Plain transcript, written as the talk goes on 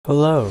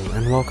Hello,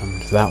 and welcome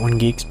to That One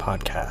Geeks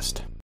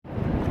podcast.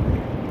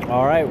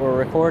 All right, we're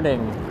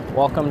recording.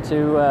 Welcome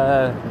to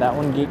That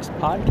One Geeks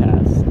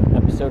podcast,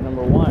 episode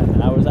number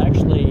 1. I was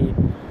actually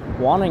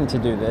wanting to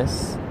do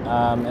this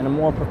in a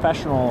more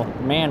professional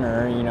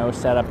manner,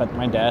 set up at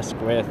my desk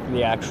with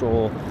the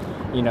actual,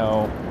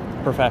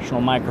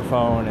 professional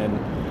microphone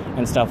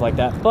and stuff like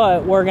that.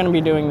 But we're going to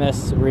be doing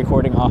this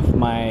recording off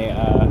my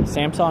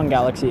Samsung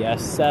Galaxy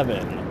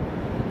S7.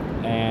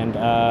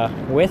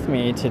 And with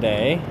me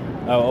today...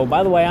 Oh,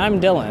 by the way, I'm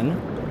Dylan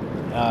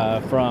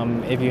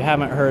from, if you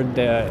haven't heard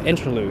the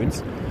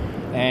interludes.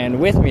 And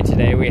with me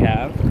today we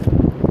have...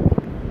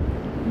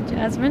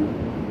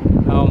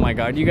 Jasmine. Oh my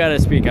god, you gotta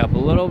speak up a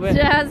little bit.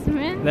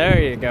 Jasmine. There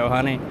you go,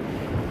 honey.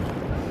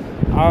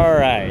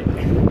 Alright,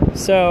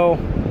 so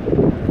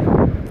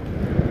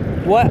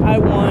what I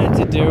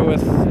wanted to do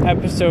with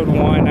episode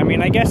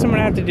 1, I guess I'm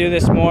gonna have to do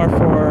this more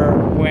for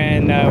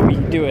when we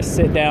do a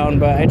sit down,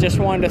 but I just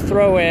wanted to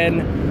throw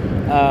in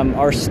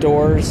our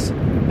stores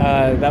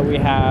that we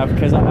have,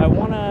 because I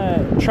want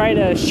to try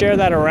to share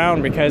that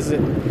around, because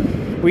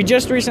we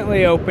just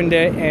recently opened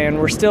it and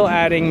we're still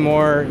adding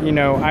more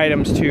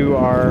items to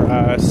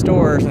our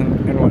stores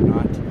and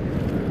whatnot,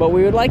 but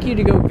we would like you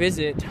to go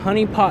visit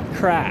Honey Pot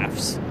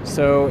Crafts.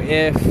 So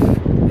if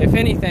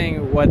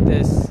anything, what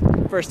this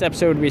first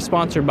episode would be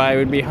sponsored by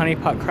would be Honey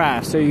Pot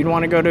Crafts. So you'd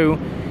want to go to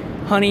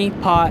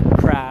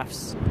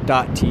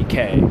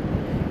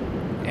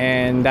honeypotcrafts.tk,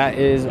 and that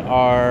is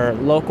our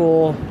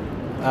local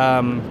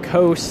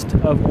coast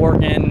of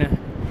Oregon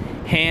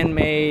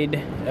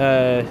handmade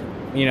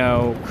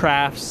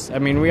crafts.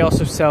 We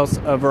also sell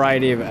a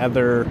variety of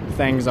other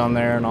things on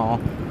there and all,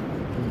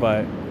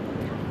 but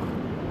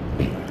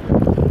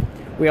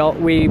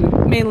we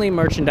mainly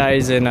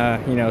merchandise in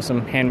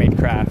some handmade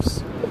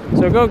crafts.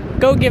 So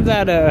go give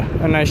that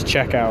a nice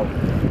check out.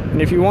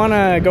 And if you want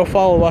to go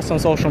follow us on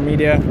social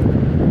media,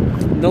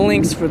 the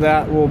links for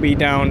that will be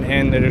down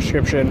in the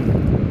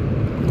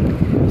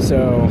description.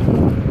 So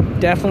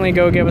definitely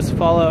go give us a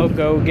follow.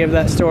 Go give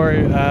that store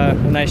a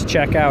nice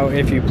check out,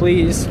 if you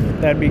please.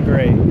 That'd be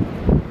great.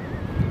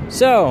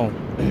 So,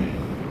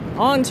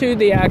 on to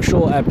the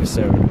actual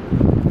episode.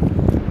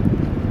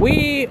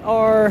 We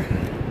are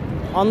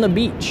on the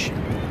beach.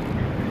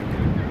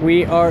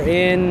 We are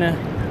in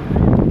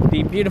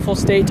the beautiful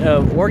state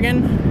of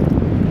Oregon,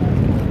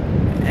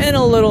 in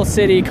a little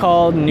city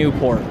called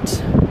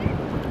Newport.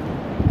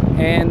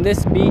 And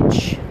this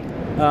beach...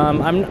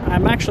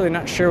 I'm actually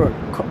not sure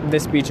what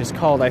this beach is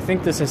called. I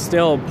think this is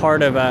still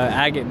part of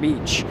Agate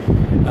Beach.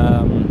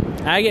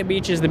 Agate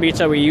Beach is the beach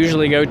that we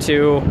usually go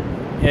to.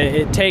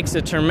 It takes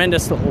a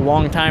tremendous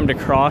long time to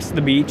cross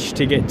the beach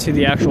to get to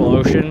the actual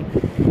ocean,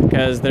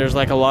 because there's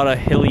a lot of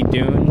hilly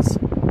dunes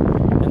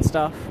and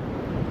stuff.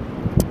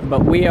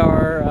 But we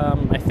are,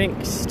 I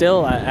think,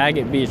 still at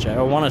Agate Beach.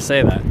 I want to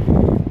say that.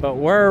 But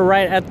we're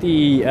right at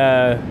the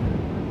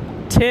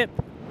tip,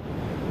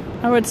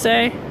 I would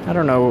say. I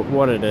don't know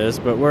what it is,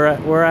 but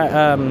we're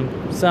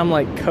at some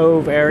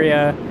cove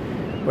area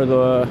where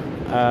the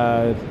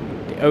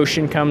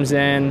ocean comes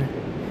in,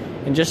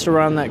 and just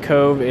around that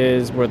cove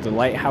is where the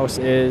lighthouse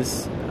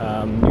is,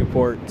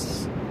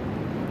 Newport's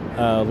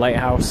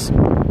lighthouse.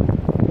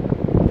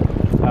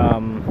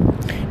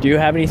 Do you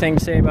have anything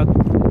to say about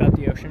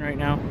the ocean right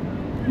now?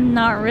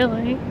 Not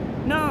really.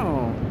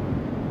 No.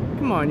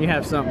 Come on, you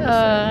have something to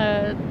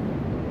say.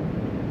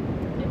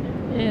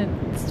 It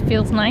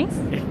feels nice.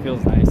 It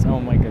feels nice. Oh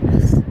my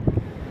goodness.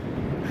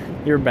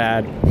 You're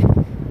bad.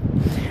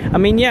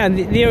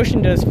 The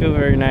ocean does feel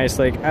very nice.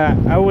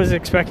 I was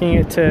expecting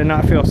it to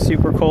not feel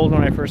super cold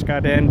when I first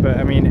got in,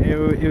 but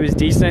it was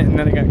decent, and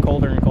then it got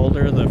colder and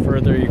colder the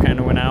further you kind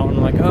of went out. And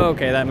I'm like, oh,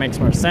 okay, that makes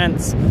more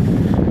sense.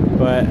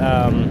 But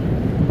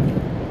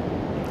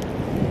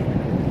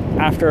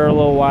after a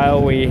little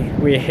while, we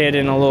hid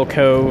in a little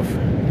cove,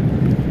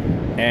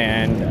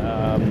 and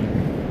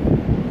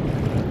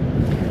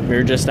we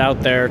were just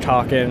out there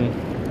talking,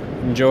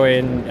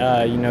 enjoying,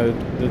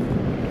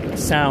 the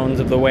sounds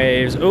of the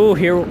waves. Oh,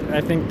 here,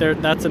 I think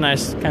that's a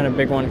nice kind of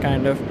big one,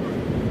 kind of.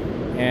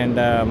 And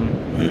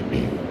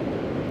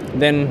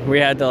then we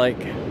had to,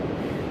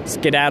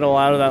 skedaddle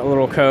out of that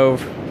little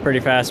cove pretty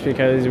fast,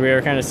 because we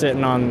were kind of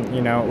sitting on,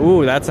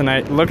 ooh, that's a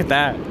nice, look at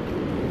that.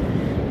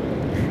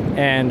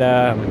 And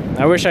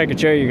I wish I could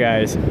show you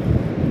guys.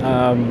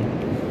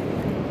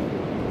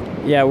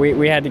 Yeah,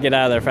 we had to get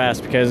out of there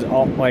fast, because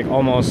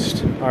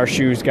almost our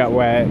shoes got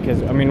wet,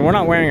 because we're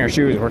not wearing our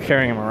shoes, we're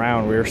carrying them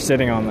around. We were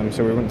sitting on them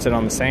so we wouldn't sit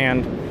on the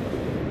sand.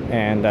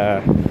 And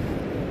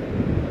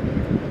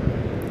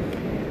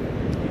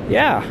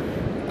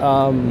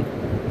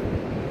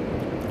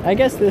I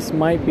guess this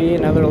might be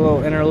another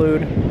little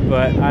interlude,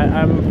 but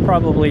I'm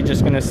probably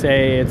just gonna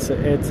say it's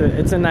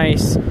a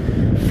nice,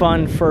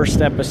 fun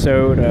first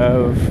episode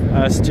of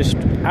us just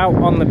out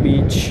on the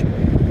beach.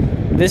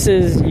 This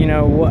is,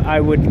 what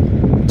I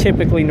would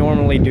typically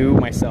normally do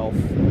myself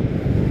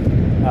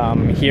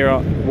here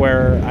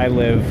where I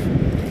live.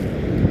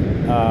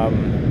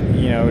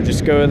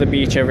 Just go to the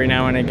beach every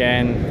now and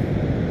again,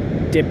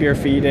 dip your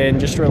feet in,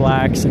 just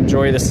relax,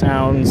 enjoy the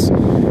sounds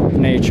of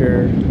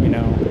nature, you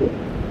know.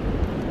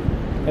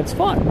 It's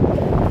fun.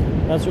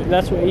 That's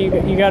what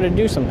you got to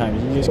do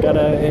sometimes. You just got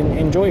to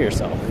enjoy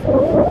yourself,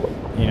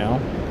 you know.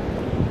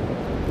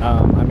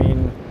 I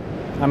mean,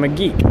 I'm a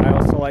geek. I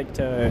also like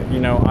to, you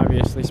know,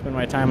 obviously spend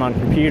my time on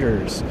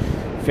computers,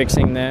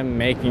 fixing them,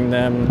 making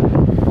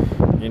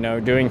them, you know,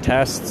 doing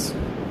tests,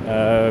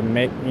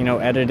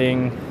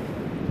 editing,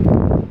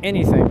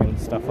 anything and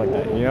stuff like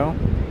that, you know.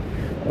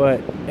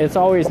 But it's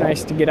always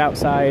nice to get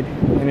outside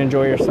and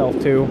enjoy yourself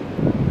too.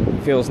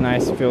 It feels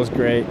nice. It feels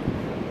great.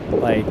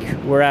 Like,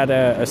 we're at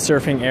a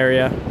surfing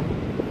area,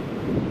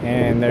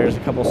 and there's a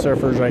couple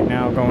surfers right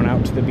now going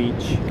out to the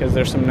beach because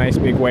there's some nice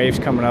big waves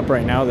coming up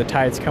right now. The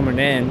tide's coming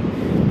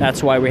in.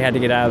 That's why we had to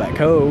get out of that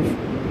cove.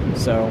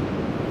 So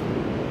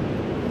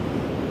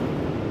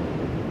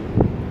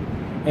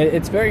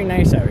it's very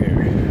nice out here.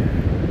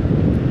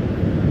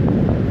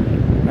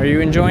 Are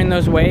you enjoying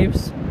those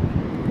waves?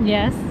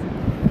 Yes.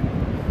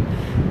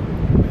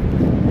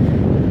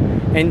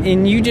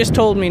 And you just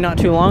told me not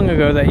too long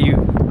ago that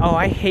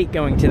I hate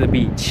going to the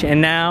beach.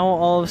 And now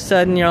all of a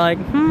sudden you're like,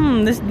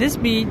 this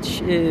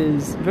beach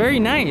is very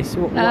nice.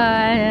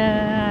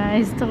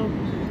 I still...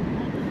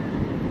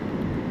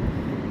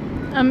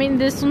 I mean,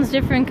 this one's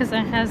different because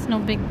it has no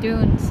big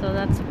dunes, so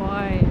that's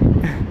why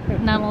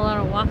not a lot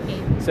of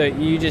walking. So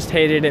you just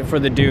hated it for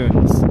the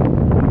dunes.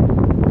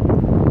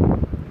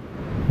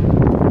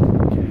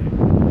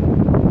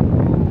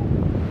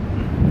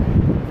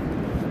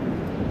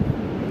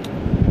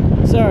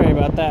 Sorry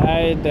about that.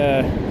 I had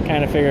to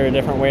kind of figure a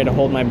different way to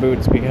hold my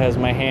boots because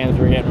my hands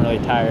were getting really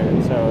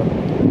tired. So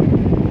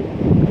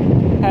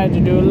I had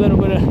to do a little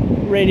bit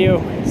of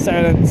radio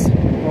silence.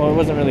 Well, it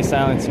wasn't really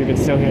silence. You could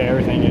still hear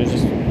everything. It was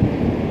just,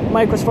 the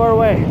mic was far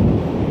away.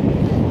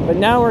 But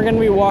now we're going to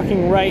be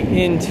walking right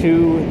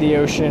into the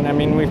ocean. I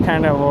mean, we've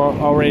kind of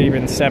already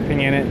been stepping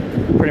in it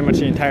pretty much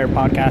the entire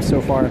podcast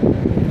so far.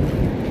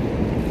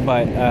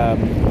 But,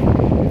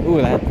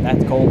 ooh,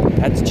 that's cold.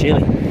 That's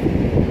chilly.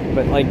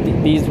 But like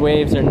these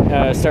waves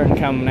are starting to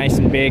come nice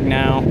and big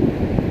now,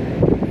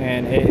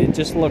 and it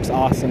just looks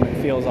awesome. It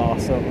feels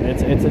awesome.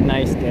 It's a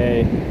nice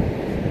day.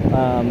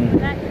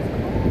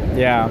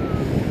 Yeah.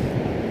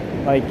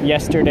 Like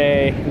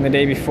yesterday and the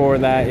day before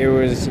that, it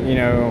was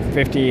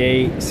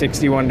 58,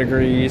 61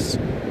 degrees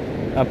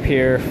up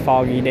here,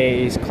 foggy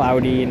days,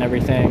 cloudy and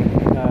everything,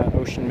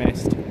 ocean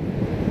mist.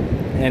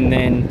 And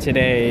then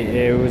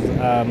today it was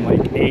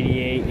like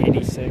 88,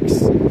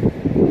 86.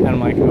 And I'm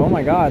like, oh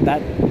my God,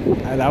 that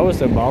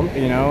was a bump,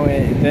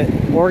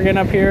 Oregon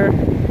up here,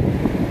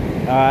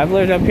 I've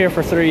lived up here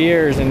for 3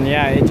 years, and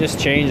yeah, it just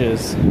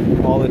changes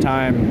all the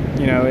time.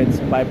 It's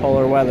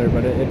bipolar weather,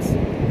 but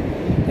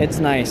it's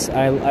nice.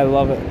 I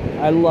love it.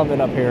 I love it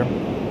up here.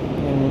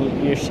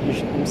 And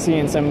I'm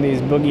seeing some of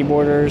these boogie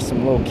boarders,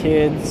 some little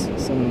kids,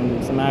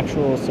 some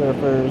actual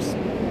surfers,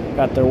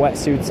 got their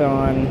wetsuits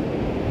on.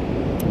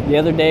 The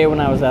other day when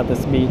I was at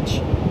this beach,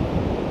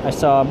 I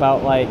saw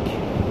about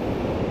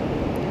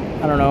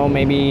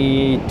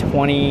maybe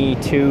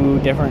 22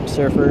 different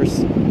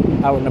surfers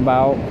out and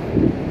about,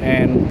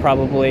 and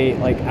probably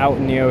out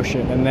in the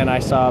ocean. And then I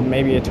saw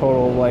maybe a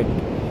total of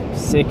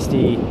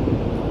 60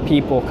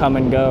 people come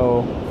and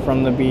go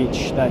from the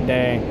beach that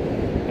day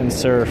and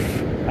surf.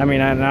 I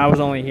mean, I was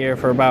only here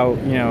for about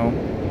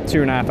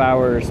 2.5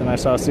 hours, and I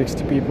saw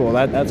 60 people.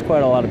 That's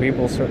quite a lot of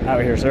people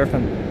out here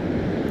surfing.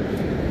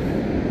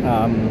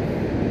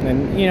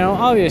 And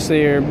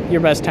obviously your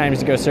best times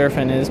to go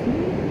surfing is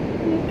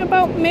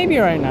about maybe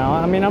right now.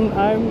 I mean,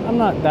 I'm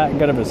not that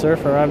good of a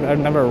surfer. I've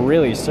never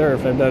really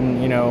surfed. I've done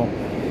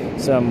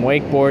some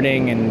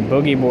wakeboarding and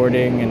boogie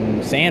boarding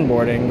and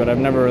sandboarding, but I've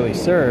never really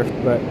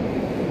surfed. But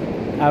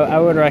I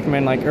would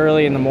recommend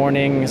early in the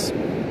mornings.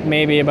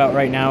 Maybe about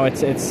right now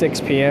it's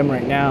 6 p.m.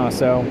 right now,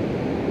 so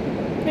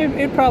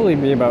it'd probably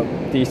be about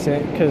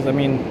decent, because I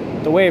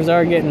mean the waves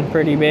are getting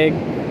pretty big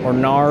or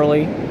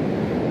gnarly.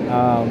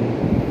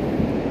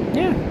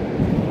 Yeah,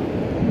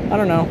 I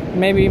don't know.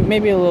 Maybe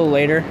a little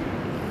later.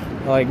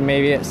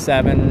 Maybe at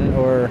 7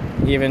 or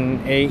even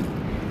 8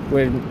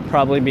 would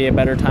probably be a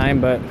better time,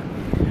 but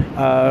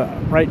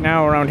right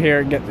now around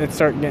here it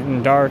starts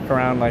getting dark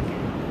around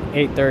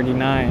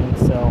 8:39,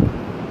 so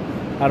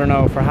I don't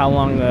know for how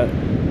long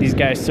these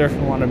guys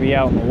surfing want to be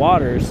out in the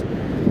waters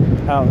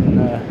out in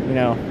the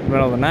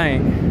middle of the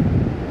night.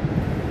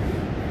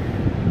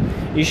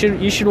 You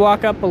should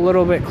walk up a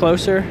little bit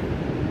closer,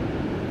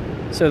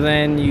 so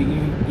then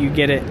you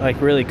get it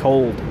really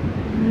cold.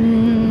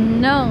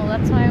 No,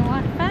 that's why I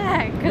walked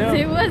back, because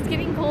it was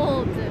getting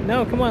cold.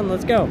 No, come on,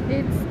 let's go.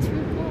 It's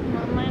too cold.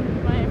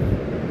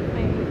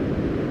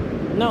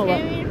 No, I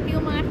can't feel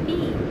my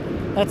feet.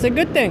 That's a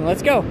good thing.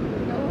 Let's go.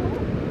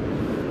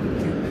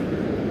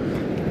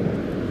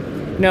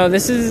 No,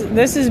 this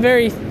is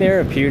very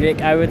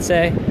therapeutic, I would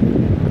say.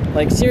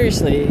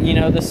 Seriously,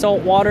 the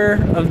salt water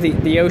of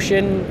the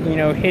ocean,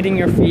 hitting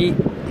your feet,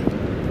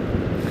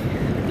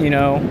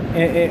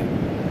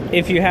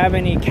 if you have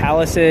any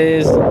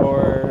calluses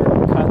or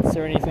cuts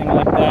or anything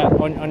like that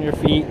on your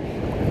feet,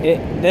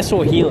 this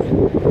will heal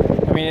it.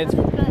 mean, It's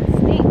gonna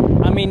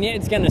stink. I mean,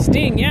 it's gonna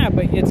sting, yeah,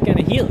 but it's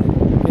gonna heal it.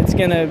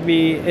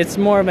 It's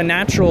more of a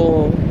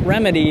natural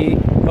remedy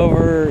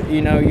over,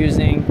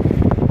 using,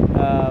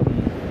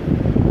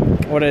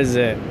 what is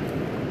it?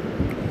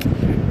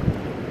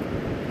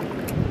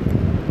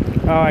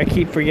 Oh, I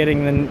keep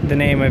forgetting the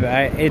name of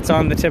it. It's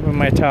on the tip of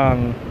my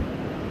tongue.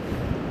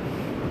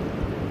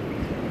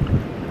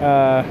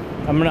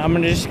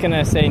 I'm just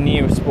gonna say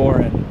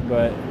Neosporin,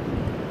 but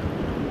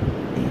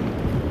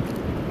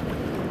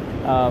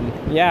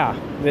yeah,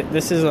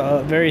 this is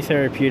very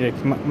therapeutic.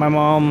 My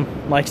mom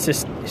likes to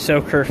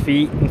soak her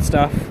feet and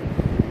stuff,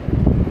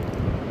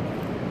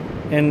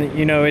 and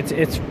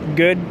it's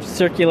good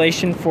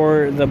circulation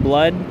for the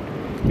blood,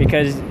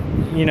 because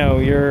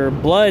your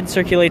blood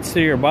circulates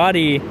through your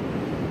body.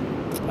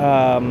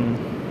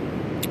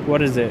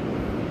 What is it?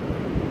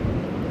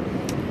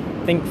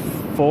 I think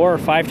 4 or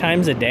 5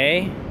 times a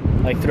day,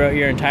 like throughout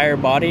your entire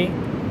body.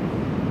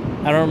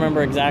 I don't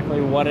remember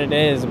exactly what it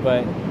is,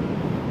 but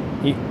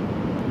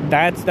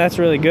that's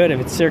really good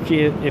if it's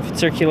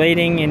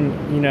circulating, and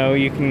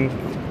you can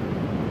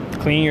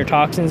clean your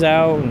toxins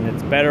out, and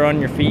it's better on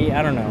your feet.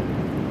 I don't know.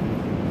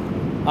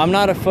 I'm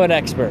not a foot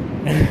expert.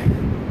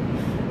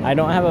 I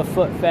don't have a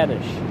foot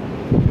fetish.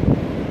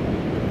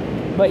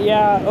 But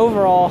yeah,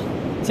 overall,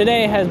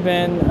 today has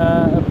been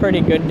a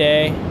pretty good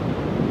day.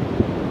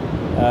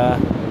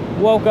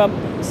 Woke up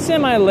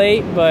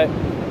semi-late, but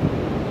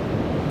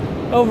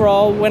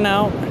overall went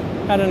out,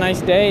 had a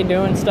nice day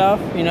doing stuff,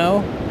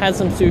 had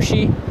some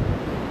sushi,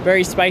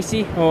 very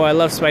spicy. Oh, I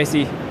love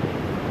spicy.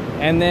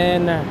 And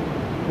then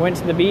went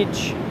to the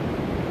beach,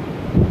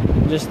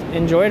 just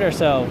enjoyed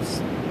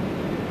ourselves.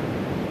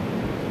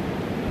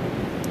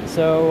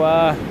 So,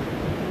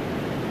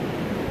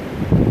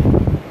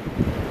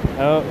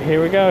 oh,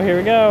 here we go.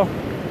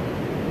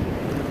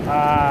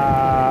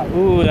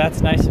 Ooh,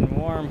 that's nice and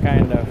warm,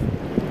 kind of.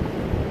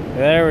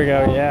 There we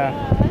go,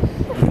 yeah.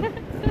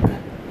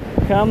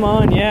 Come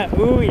on, yeah.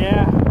 Ooh,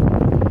 yeah.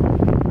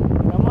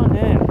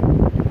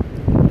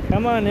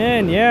 Come on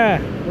in,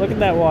 yeah. Look at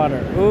that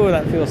water. Ooh,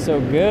 that feels so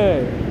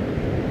good.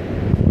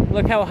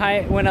 Look how high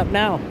it went up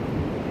now.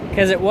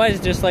 Because it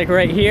was just like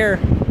right here,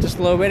 just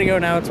a little bit ago.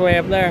 Now it's way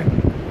up there.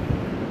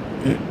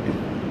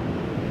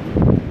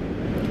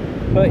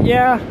 But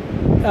yeah,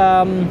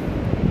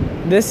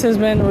 this has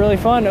been really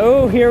fun.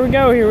 Oh, here we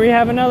go. Here we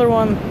have another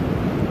one.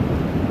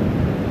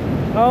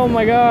 Oh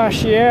my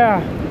gosh,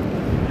 yeah.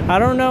 I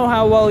don't know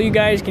how well you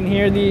guys can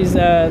hear these,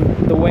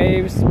 the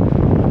waves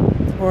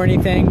or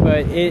anything,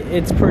 but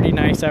it's pretty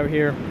nice out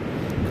here.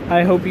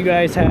 I hope you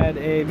guys had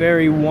a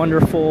very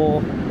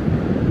wonderful,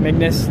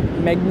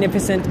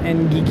 magnificent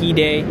and geeky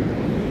day.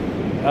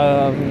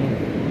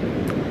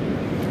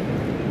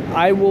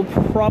 I will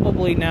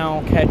probably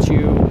now catch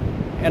you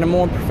in a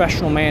more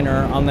professional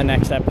manner on the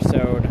next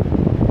episode.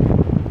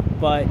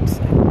 But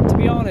to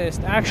be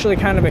honest, actually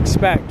kind of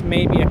expect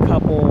maybe a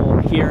couple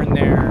here and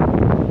there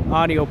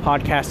audio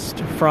podcasts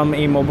from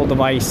a mobile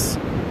device.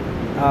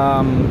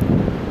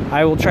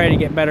 I will try to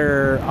get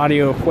better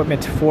audio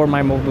equipment for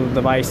my mobile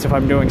device if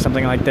I'm doing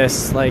something like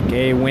this, like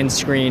a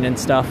windscreen and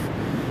stuff.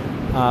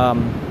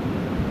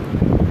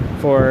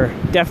 For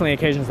definitely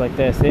occasions like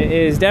this. It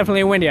is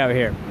definitely windy out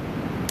here.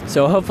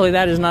 So hopefully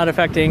that is not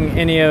affecting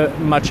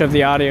much of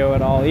the audio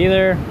at all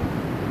either.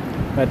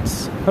 But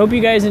hope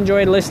you guys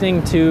enjoyed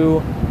listening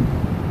to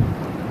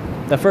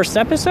the first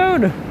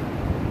episode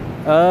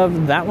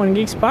of That One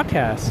Geeks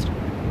podcast.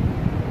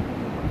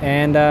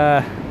 And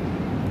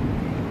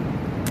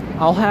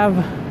I'll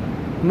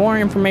have more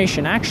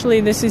information. Actually,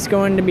 this is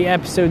going to be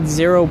episode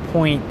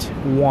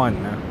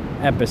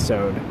 0.1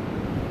 episode.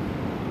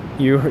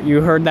 You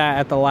heard that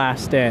at the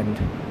last end.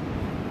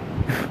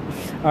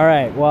 All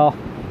right, well,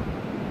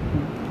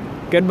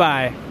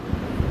 goodbye.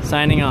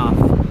 Signing off.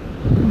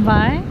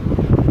 Bye.